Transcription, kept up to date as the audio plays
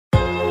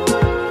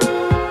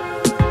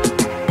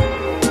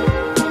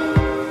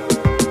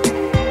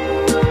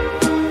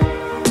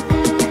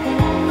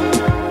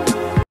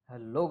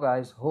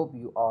guys, hope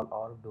you all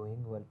are doing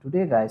well.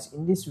 Today guys,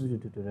 in this video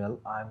tutorial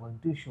I am going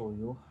to show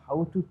you how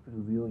to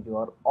preview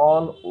your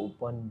all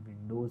open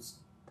Windows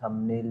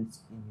thumbnails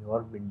in your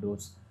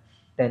Windows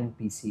 10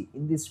 PC.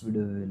 In this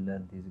video we will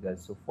learn this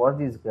guys. So for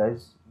this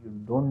guys, you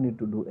don't need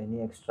to do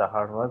any extra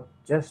hard work.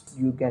 Just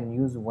you can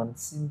use one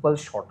simple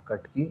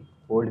shortcut key,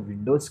 hold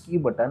Windows key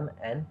button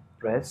and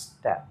press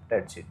tab.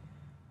 That's it.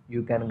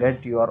 You can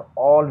get your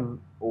all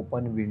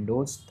open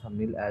Windows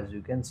thumbnail as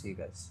you can see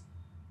guys.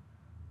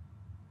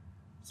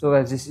 So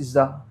guys, this is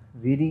the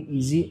very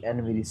easy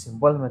and very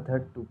simple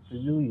method to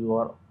preview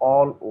your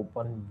all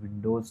open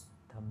Windows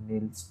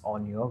thumbnails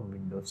on your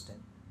Windows 10.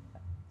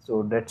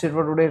 So that's it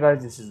for today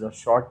guys. This is a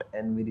short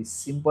and very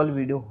simple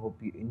video. Hope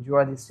you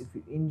enjoy this. If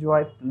you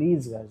enjoy,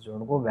 please guys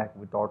don't go back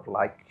without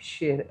like,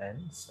 share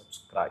and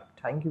subscribe.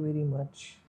 Thank you very much.